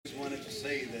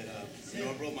say that,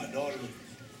 I brought my daughter,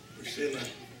 Priscilla.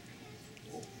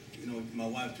 My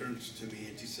wife turns to me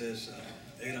and she says,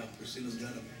 Priscilla's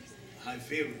got a high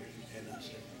fever. And I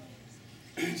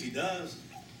said, she does.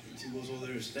 And she goes over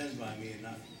there and stands by me. And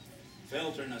I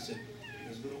felt her and I said,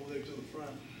 let's go over there to the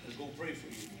front. Let's go pray for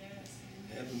you.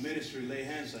 Have the ministry lay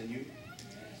hands on you.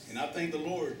 And I thank the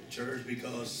Lord, church,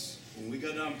 because when we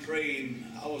got done praying,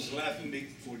 I was laughing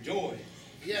for joy.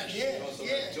 Yes. Because of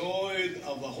the joy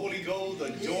of the Holy Ghost, the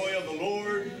joy of the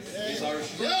Lord is our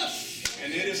strength. Yes.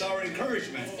 And it is our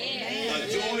encouragement. The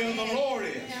joy of the Lord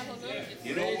is.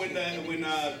 When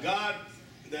God,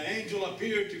 the angel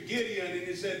appeared to Gideon and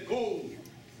he said, go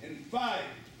and fight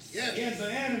against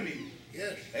the enemy.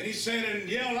 Yes. And he said, and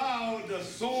yell out the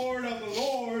sword of the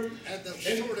Lord.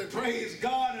 And praise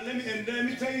God. And let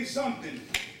me tell you something.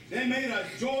 They made a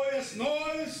joyous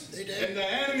noise. They did. And the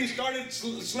enemy started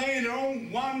slaying their own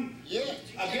one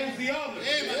against the other.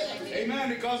 Amen. Amen.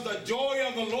 Because the joy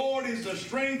of the Lord is the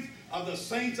strength of the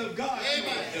saints of God.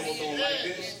 Amen. The devil don't like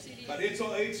this, but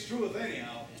it's truth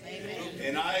anyhow. Amen.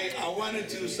 And I wanted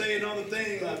to say another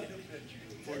thing.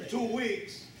 For 2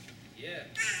 weeks,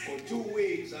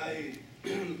 I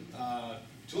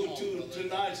two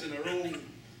nights in a row,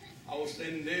 I was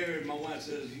standing there and my wife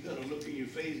says, you got to look in your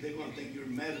face. They're going to think you're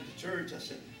mad at the church. I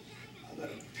said, I got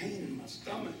a pain in my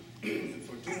stomach.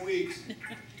 For 2 weeks,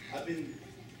 I've been,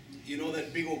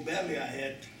 that big old belly I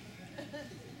had.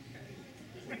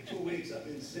 For 2 weeks, I've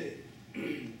been sick.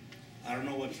 I don't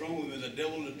know what's wrong with me. The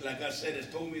devil, like I said, has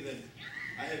told me that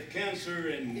I have cancer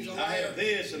and I have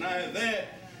this and I have that.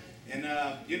 And,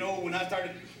 when I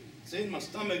started seeing my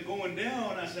stomach going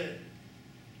down, I said,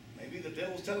 maybe the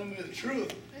devil's telling me the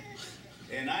truth.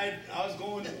 And I was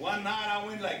going, one night I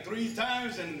went like 3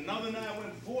 times, and another night I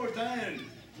went 4 times.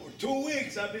 For 2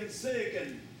 weeks I've been sick,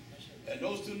 and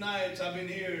those 2 nights I've been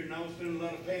here, and I was feeling a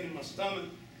lot of pain in my stomach.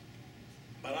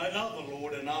 But I love the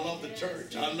Lord, and I love the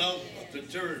church. I love the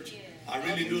church. I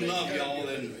really do love y'all,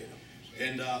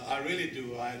 and I really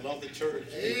do. I love the church.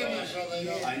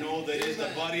 I know that it's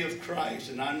the body of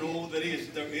Christ, and I know that it is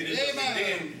the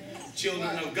redeemed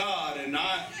children of God, and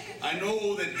I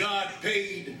know that God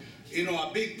paid, a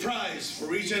big price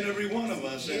for each and every one of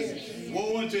us. And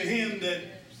woe unto him that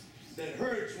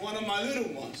hurts one of my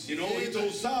little ones. He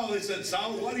told Saul, he said,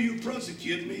 Saul, why do you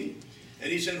persecute me?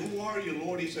 And he said, who are you,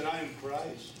 Lord? He said, I am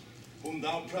Christ, whom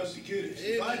thou persecutest.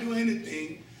 If I do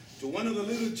anything to one of the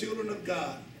little children of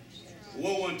God,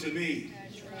 woe unto me.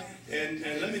 And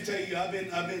let me tell you, I've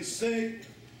been sick,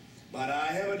 but I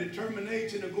have a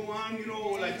determination to go on,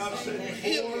 like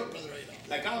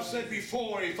I've said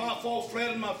before, if I fall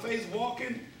flat on my face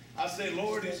walking, I say,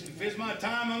 Lord, if it's my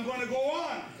time, I'm going to go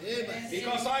on. Amen.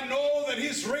 Because I know that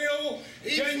he's real,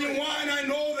 genuine. I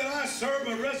know that I serve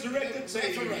a resurrected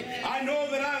Savior. I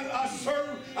know that I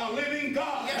serve a living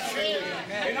God.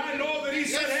 And I know that he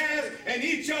said, ask, and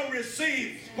he shall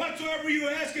receive. Whatsoever you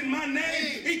ask in my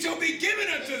name, he shall be given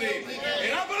unto thee.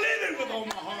 And I believe it with all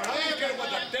my heart. I don't care what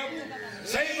the devil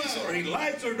says or he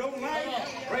likes or don't like.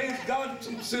 Praise God.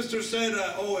 Some sister said,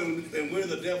 and we're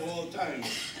the devil all the time.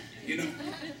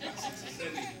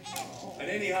 But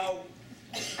anyhow,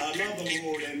 I love the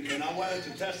Lord, and I wanted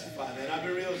to testify that I've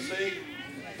been real sick,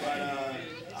 but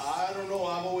I don't know.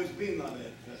 I've always been like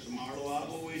that, Pastor Marlo.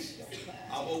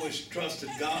 I've always trusted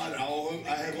God.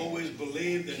 I have always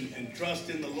believed and trust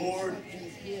in the Lord.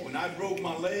 When I broke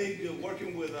my leg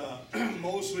working with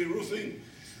mostly roofing,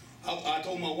 I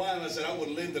told my wife, I said I would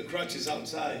leave the crutches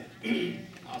outside.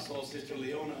 I saw Sister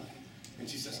Leona, and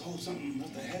she says, oh, something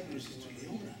must have happened to Sister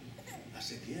Leona. I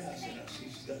said, yeah. I said, I see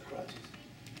she's got crutches.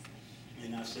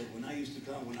 And I said, when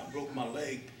I broke my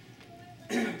leg,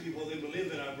 people didn't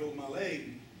believe that I broke my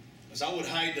leg. Because I would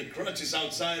hide the crutches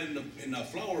outside in the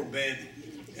flower bed,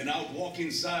 and I would walk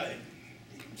inside.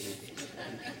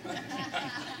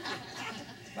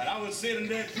 But I would sit in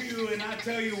that pew, and I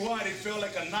tell you what, it felt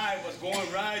like a knife was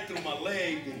going right through my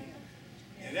leg.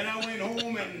 And then I went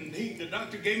home, and the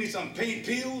doctor gave me some pain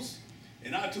pills,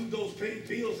 and I took those pain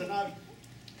pills, and I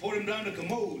poured them down the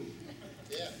commode.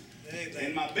 Yeah.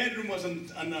 And my bedroom was on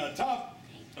the top,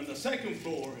 on the second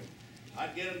floor.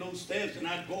 I'd get on those steps, and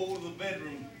I'd go over the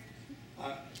bedroom,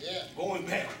 going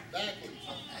backwards.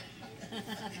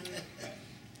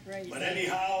 But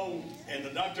anyhow, and the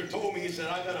doctor told me, he said,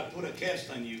 I got to put a cast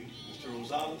on you, Mr.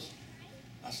 Rosales.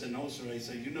 I said, no, sir. He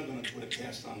said, you're not going to put a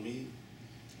cast on me.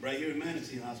 Right here in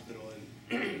Mannatee Hospital.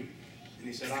 And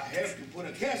he said, I have to put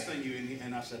a cast on you.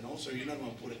 And I said, no, sir, you're not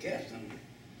going to put a cast on me.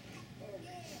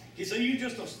 He said, you're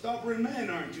just a stubborn man,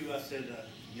 aren't you? I said,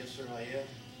 yes, sir, I am.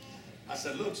 I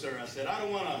said, look, sir, I said, I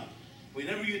don't want to,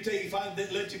 whenever you take, if I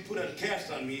let you put a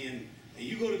cast on me and and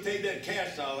you go to take that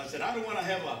cast off. I said, I don't want to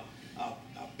have a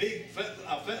big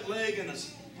fat leg and a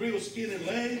real skinny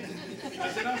leg. I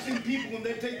said, I've seen people when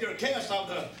they take their cast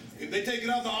off, if they take it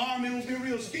off the arm, it will be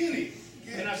real skinny.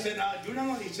 And I said, you know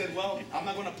what? He said, well, I'm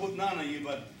not going to put none on you,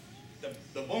 but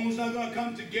the bone's not going to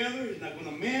come together, it's not going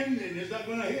to mend, and it's not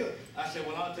going to heal. I said,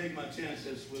 well, I'll take my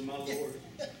chances with my Lord.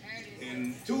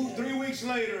 And 2-3 weeks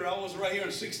later, I was right here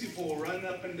in 64, running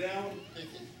up and down,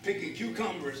 picking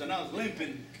cucumbers, and I was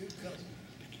limping.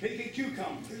 Picking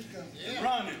cucumbers,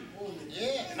 running.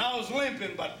 And I was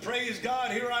limping, but praise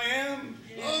God, here I am.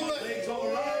 My leg's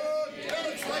all right.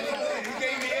 He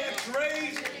gave me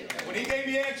x-rays. When he gave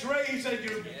me x-rays, he said,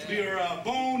 your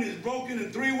bone is broken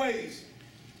in 3 ways.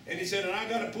 And he said, and I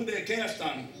got to put that cast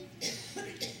on.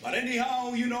 But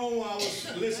anyhow, you know, I was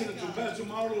listening to Pastor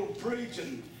Marlo preach,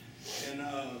 and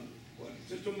what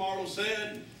Sister Marlo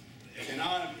said, and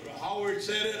Howard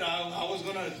said it. I was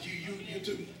going to,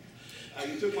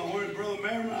 you took my word, Brother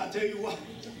Merriman. I tell you what.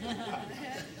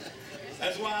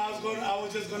 That's why I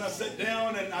was just going to sit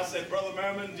down, and I said, Brother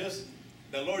Merriman,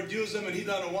 the Lord used him, and he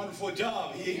done a wonderful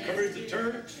job. He encouraged the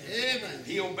church. Amen.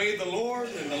 He obeyed the Lord,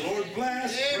 and the Lord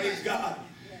blessed. Amen. Praise God.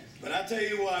 But I tell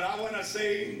you what, I want to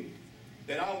say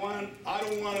that I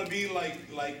don't want to be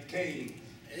like Cain.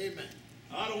 Amen.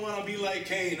 I don't want to be like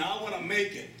Cain. I want to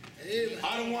make it. Amen.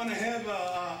 I don't want to have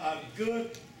a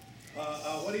good,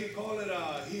 what do you call it?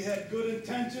 He had good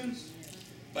intentions,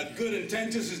 but good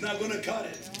intentions is not going to cut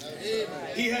it.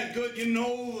 Amen. He had good, you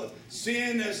know,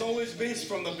 sin has always been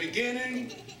from the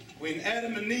beginning. When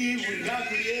Adam and Eve, when God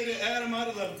created Adam out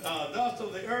of the dust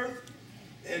of the earth,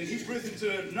 and he breathed into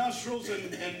their nostrils,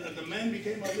 and the man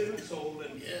became a living soul.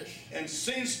 And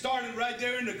sin started right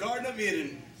there in the Garden of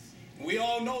Eden. We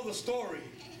all know the story.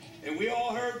 And we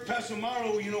all heard Pastor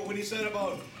Marlo, you know, when he said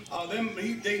about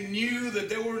they knew that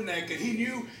they were naked. He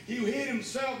hid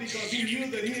himself because he knew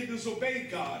that he had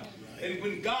disobeyed God. And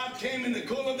when God came in the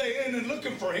cool of the day and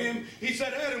looking for him, he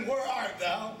said, Adam, where art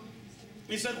thou?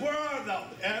 He said, where art thou,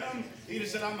 Adam? He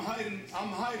said, I'm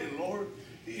hiding, Lord.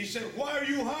 He said, why are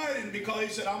you hiding? Because he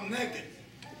said, I'm naked.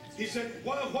 He said,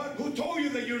 who told you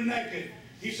that you're naked?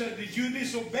 He said, did you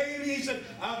disobey me? He said,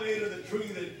 I've ate of the tree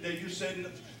that you said,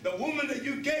 the woman that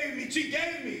you gave me, she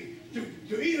gave me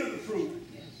to eat of the fruit.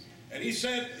 And he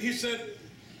said,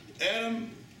 Adam,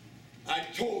 I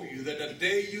told you that the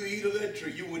day you eat of that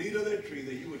tree, you would eat of that tree,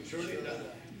 that you would surely die.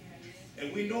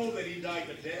 And we know that he died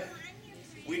to death.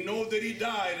 We know that he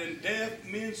died, and death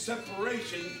means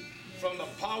separation from the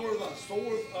power of the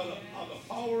source of the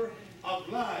power of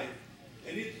life.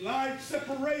 And his life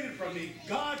separated from him.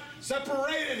 God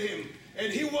separated him.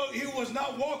 And he was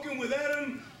not walking with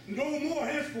Adam no more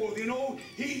henceforth. You know,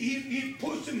 he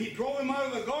pushed him, he drove him out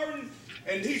of the garden,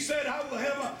 and he said, I will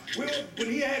have when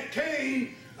he had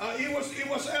Cain, it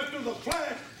was after the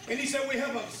flesh, and he said, we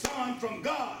have a son from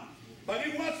God. But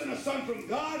it wasn't a son from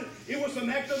God, it was an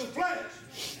act of the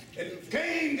flesh. And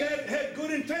Cain had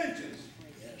good intentions.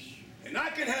 And I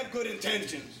can have good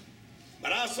intentions.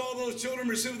 But I saw those children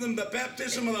receive the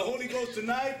baptism of the Holy Ghost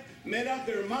tonight, made up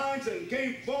their minds and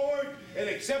came forward and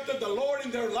accepted the Lord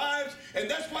in their lives. And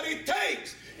that's what it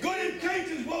takes. Good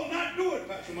intentions will not do it,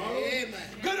 Pastor Marlo. Amen.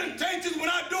 Good intentions will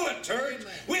not do it, church.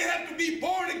 Amen. We have to be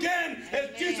born again.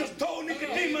 As Jesus told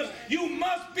Nicodemus, you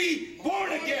must be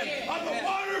born again of the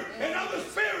water and of the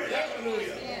Spirit.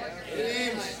 Hallelujah.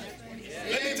 Amen.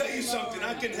 Let me tell you something.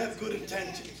 I can have good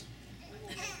intentions.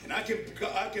 And I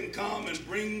can come and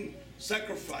bring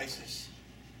sacrifices,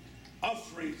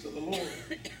 offerings to the Lord.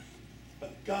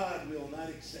 But God will not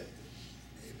accept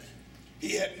it. Amen.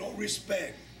 He had no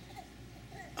respect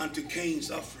unto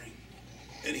Cain's offering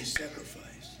and his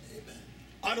sacrifice. Amen.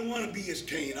 I don't want to be as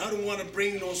Cain. I don't want to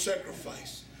bring no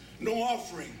sacrifice, no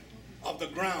offering of the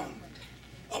ground,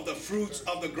 of the fruits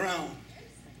of the ground.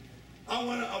 I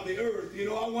want to, of the earth. You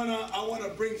know, I want to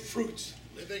bring fruits.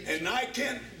 And I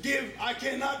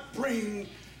cannot bring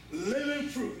living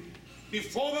fruit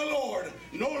before the Lord,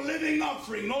 no living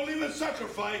offering, no living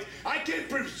sacrifice. I can't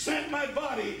present my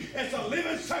body as a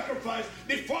living sacrifice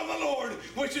before the Lord,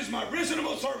 which is my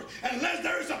reasonable service, unless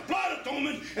there is a blood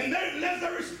atonement, and unless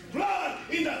there is blood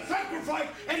in the sacrifice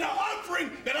and the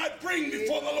offering that I bring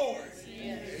before the Lord.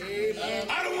 Amen.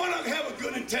 I don't want to have a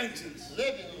good intentions.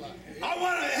 I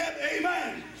want to have,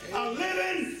 amen, a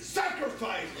living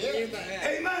sacrifice. Amen.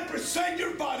 Amen. Present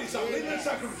your bodies a living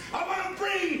sacrifice. I want to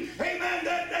bring, amen,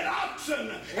 that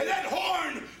oxen and that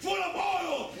horn full of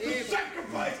oil to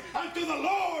sacrifice unto the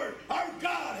Lord our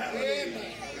God.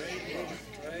 Hallelujah.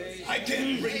 I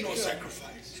can't bring no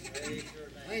sacrifice.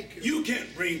 You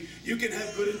can't bring, you can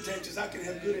have good intentions. I can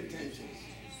have good intentions.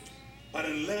 But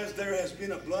unless there has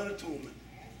been a blood atonement,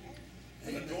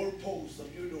 on the doorposts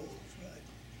of your door.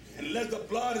 And let the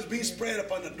blood is being spread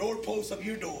upon the doorposts of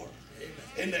your door.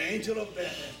 And the angel of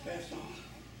death has passed on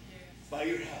by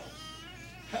your house.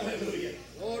 Hallelujah.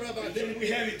 And then we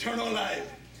have eternal life.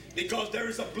 Because there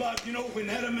is a blood. You know, when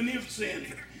Adam and Eve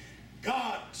sinned,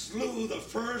 God slew the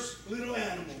first little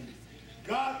animal.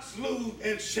 God slew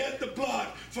and shed the blood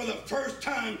for the first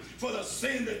time for the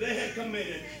sin that they had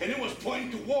committed. And it was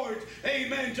pointing towards,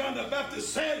 amen, John the Baptist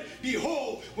said,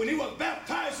 behold, when he was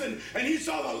baptized and he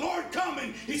saw the Lord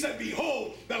coming, he said,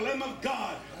 behold, the Lamb of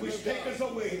God, which taketh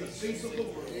away the sins of the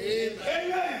world. Amen.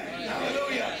 Amen.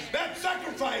 Hallelujah. That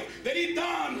sacrifice that he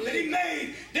done, that he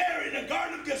made there in the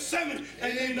Garden of Gethsemane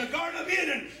and in the Garden of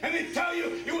Eden, and they tell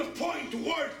you it was pointing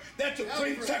towards that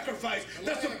supreme sacrifice,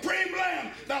 the supreme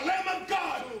Lamb, the Lamb of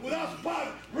God, without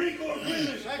spot, wrinkle, or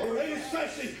blemish, or any such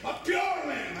thing, a pure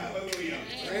Lamb. Hallelujah.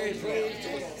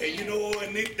 And you know,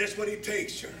 and that's what he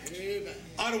takes, church.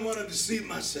 I don't want to deceive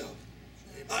myself.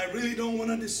 I really don't want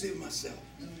to deceive myself.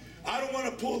 I don't want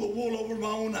to pull the wool over my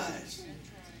own eyes.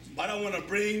 But I want to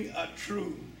bring a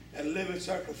true and living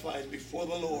sacrifice before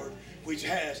the Lord, which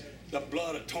has the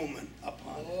blood atonement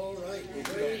upon it. All right.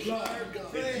 The blood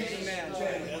that Jesus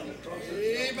shed on the cross.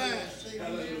 Amen.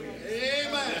 Hallelujah.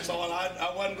 Amen. That's all.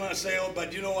 I wasn't going to say,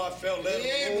 but you know, I felt led of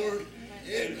the Lord,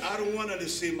 and I don't want to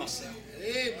deceive myself.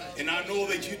 Amen. And I know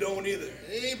that you don't either.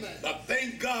 Amen. But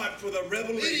thank God for the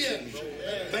revelation.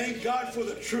 Thank God for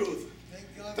the truth.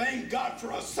 Thank God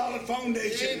for a solid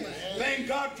foundation. Amen. Thank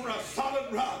God for a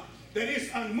solid rock that is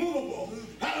unmovable.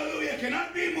 Hallelujah.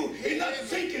 Cannot be moved. It's not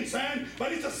sinking sand,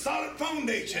 but it's a solid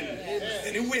foundation.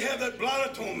 And if we have that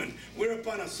blood atonement, we're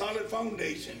upon a solid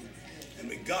foundation. And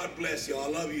may God bless you. I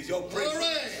love you. Y'all pray.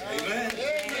 Amen.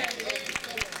 Amen.